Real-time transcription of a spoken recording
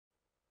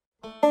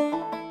If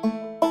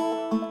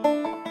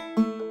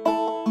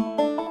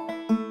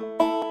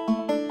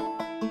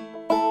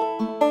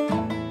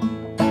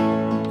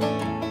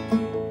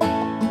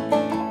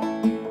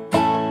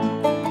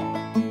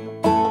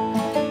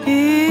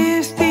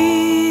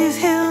these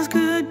hills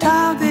could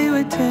talk, they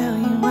would tell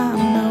you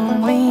I'm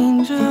no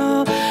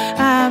angel.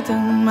 I've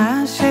done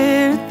my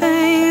share of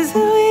things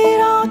that we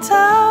don't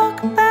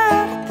talk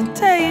about at the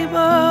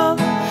table.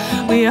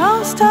 We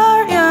all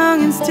start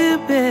young and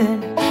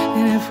stupid,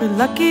 and if we're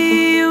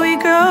lucky, we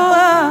grow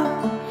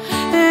up.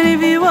 And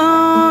if you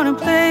wanna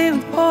play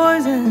with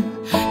poison,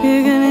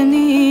 you're gonna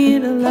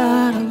need a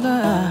lot of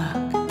luck.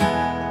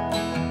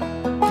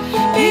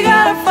 You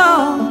gotta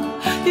fall,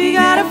 you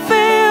gotta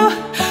fail,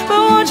 but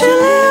won't you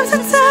live to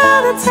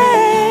tell the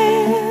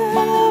tale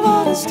of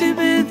all the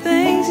stupid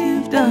things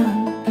you've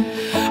done?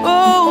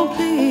 Oh,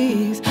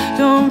 please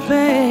don't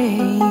play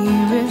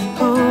with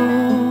poison.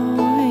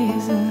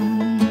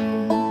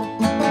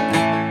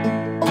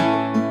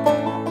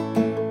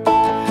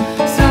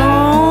 So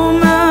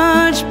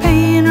much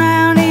pain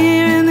round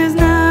here, and there's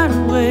not a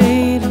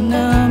way to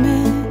numb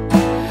it.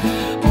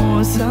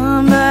 Oh,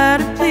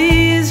 somebody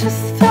please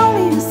just throw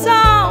me a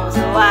song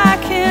so I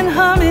can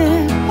hum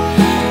it.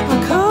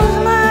 I'll close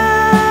my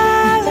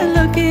eyes and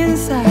look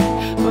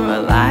inside for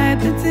a light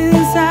that's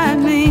inside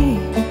me.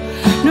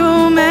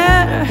 No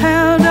matter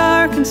how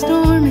dark and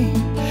stormy,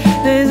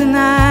 there's an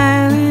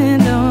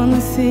island on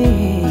the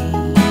sea.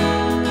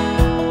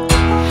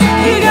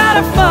 You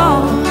gotta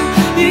fall,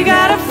 you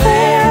gotta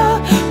fail,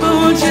 but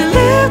won't you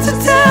live to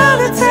tell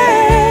the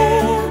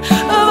tale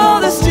of all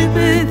the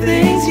stupid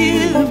things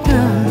you've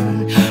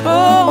done?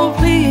 Oh,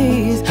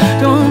 please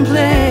don't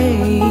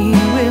play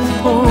with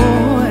poison.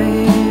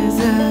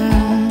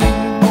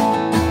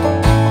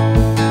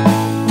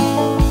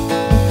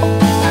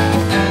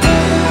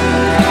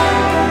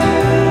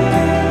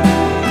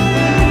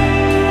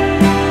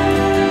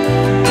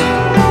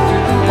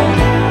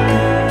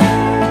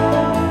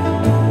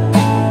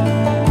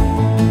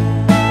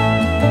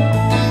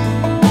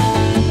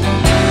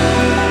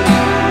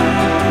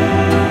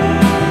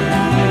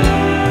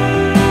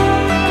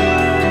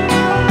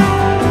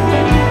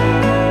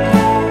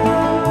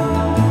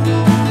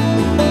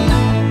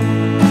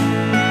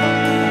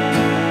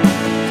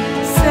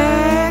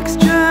 Sex,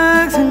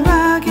 drugs, and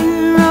rock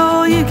and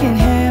roll, you can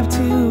have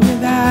two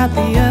without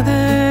the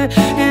other.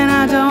 And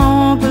I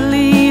don't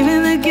believe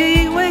in the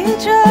gateway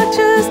drug.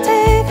 Just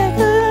take a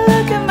good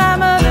look at my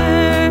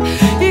mother.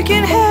 You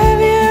can have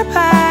your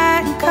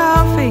pie and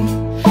coffee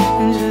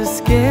and just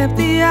skip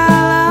the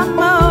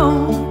Alamo,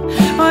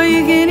 or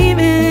you can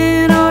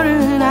even order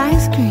an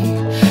ice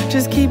cream.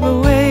 Just keep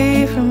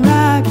away from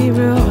Rocky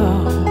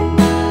Road.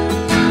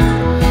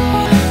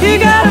 You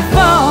gotta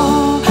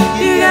fall,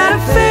 you gotta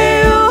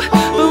fail,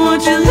 but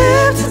won't you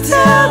live to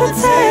tell the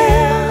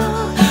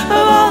tale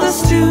of all the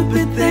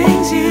stupid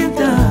things you've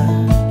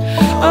done?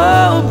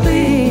 Oh,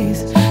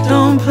 please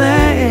don't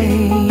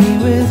play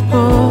with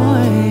poison.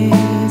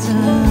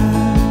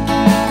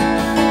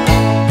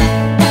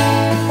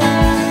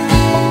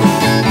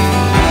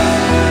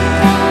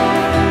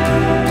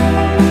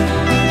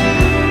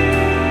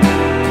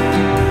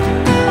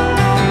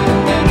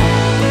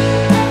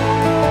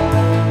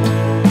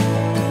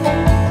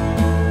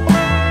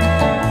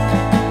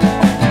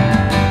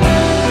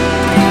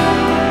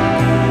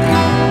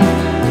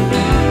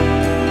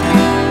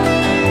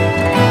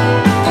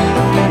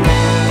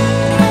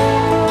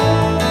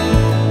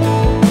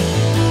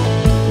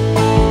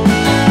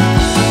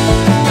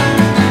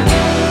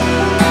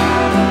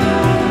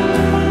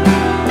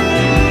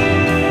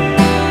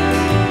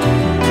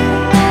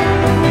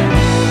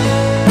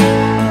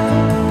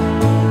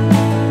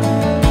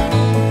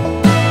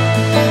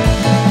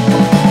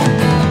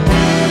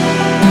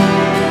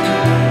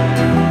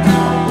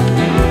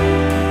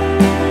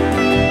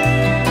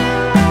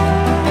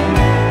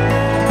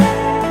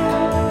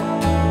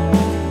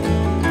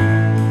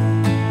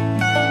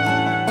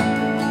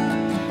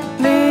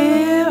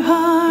 Live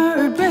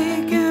hard,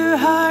 break your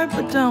heart,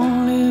 but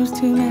don't lose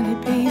too many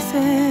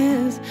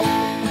pieces.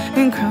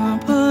 And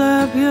crumple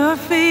up your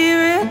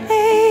favorite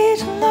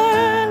page and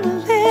learn to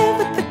live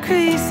with the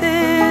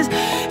creases.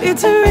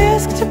 It's a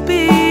risk to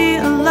be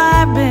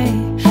alive,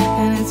 babe,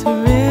 and it's a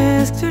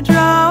risk to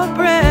draw a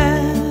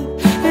breath.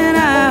 And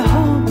I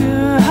hope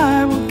your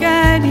heart will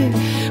guide you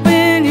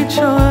when your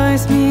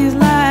choice means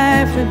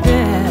life or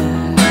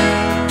death.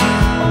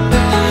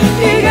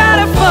 You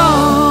gotta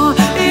fall,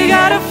 you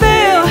gotta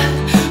fail,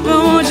 but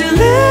won't you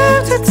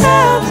live to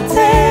tell the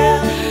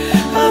tale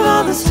of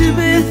all the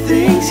stupid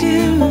things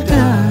you've done?